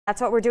That's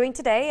what we're doing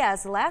today,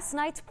 as last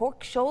night's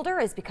pork shoulder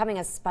is becoming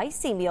a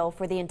spicy meal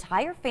for the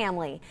entire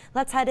family.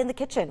 Let's head in the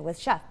kitchen with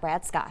Chef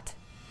Brad Scott.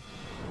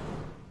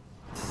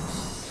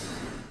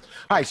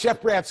 Hi,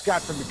 Chef Brad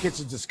Scott from the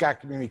kitchens of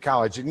Scott Community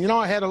College. And you know,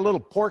 I had a little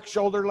pork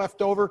shoulder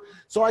left over,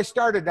 so I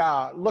started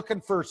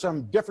looking for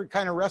some different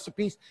kind of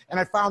recipes, and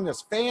I found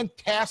this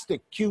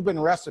fantastic Cuban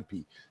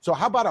recipe. So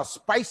how about a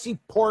spicy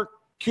pork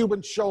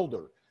Cuban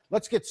shoulder?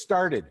 Let's get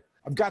started.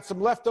 I've got some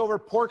leftover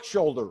pork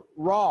shoulder,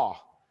 raw.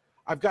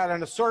 I've got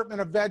an assortment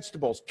of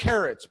vegetables,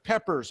 carrots,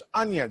 peppers,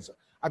 onions.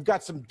 I've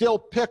got some dill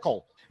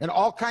pickle and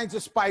all kinds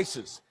of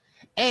spices.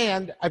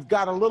 And I've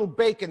got a little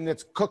bacon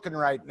that's cooking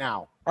right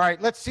now. All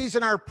right, let's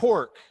season our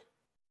pork.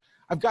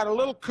 I've got a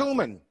little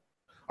cumin,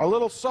 a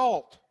little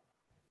salt,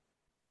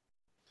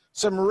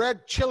 some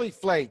red chili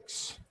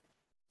flakes,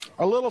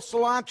 a little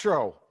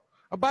cilantro,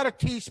 about a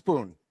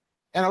teaspoon,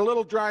 and a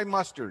little dry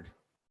mustard.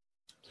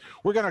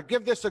 We're going to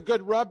give this a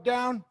good rub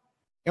down,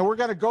 and we're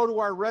going to go to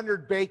our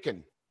rendered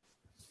bacon.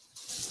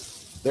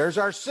 There's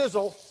our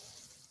sizzle.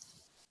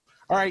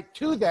 All right,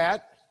 to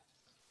that,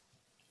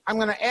 I'm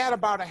going to add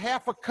about a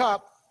half a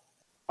cup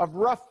of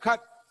rough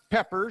cut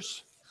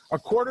peppers, a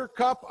quarter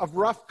cup of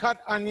rough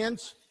cut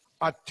onions,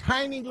 a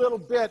tiny little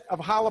bit of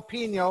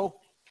jalapeno,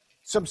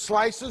 some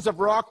slices of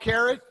raw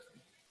carrot,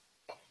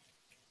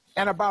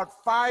 and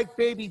about 5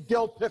 baby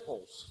dill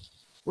pickles.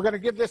 We're going to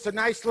give this a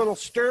nice little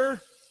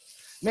stir.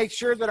 Make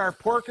sure that our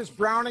pork is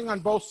browning on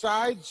both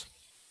sides.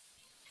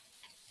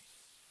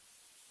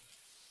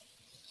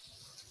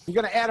 You're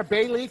going to add a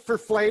bay leaf for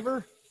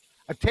flavor,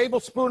 a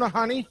tablespoon of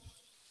honey,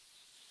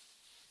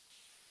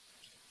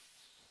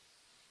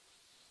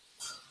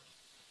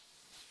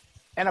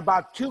 and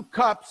about 2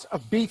 cups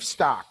of beef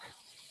stock.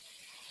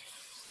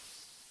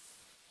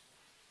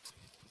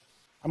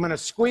 I'm going to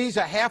squeeze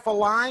a half a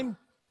lime.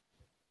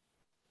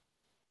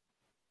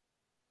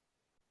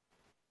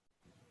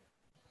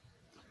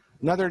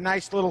 Another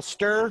nice little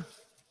stir.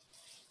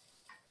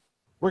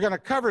 We're going to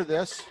cover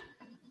this,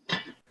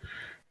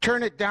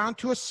 turn it down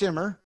to a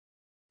simmer,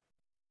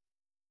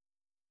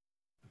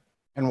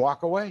 and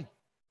walk away.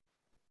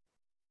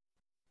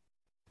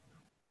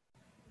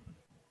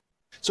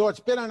 So it's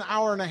been an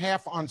hour and a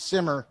half on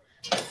simmer.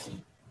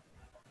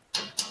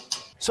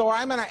 So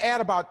I'm going to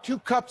add about 2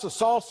 cups of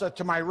salsa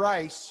to my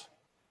rice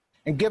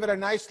and give it a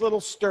nice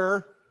little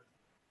stir.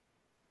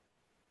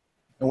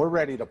 And we're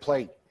ready to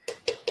plate.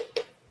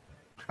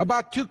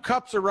 About 2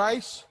 cups of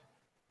rice,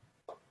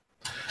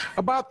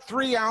 about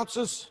 3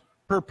 ounces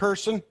per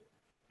person.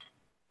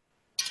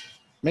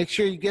 Make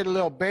sure you get a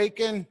little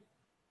bacon,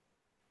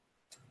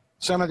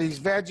 some of these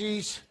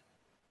veggies.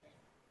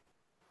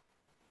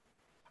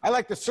 I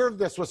like to serve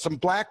this with some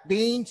black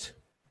beans.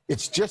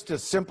 It's just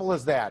as simple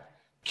as that.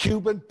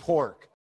 Cuban pork.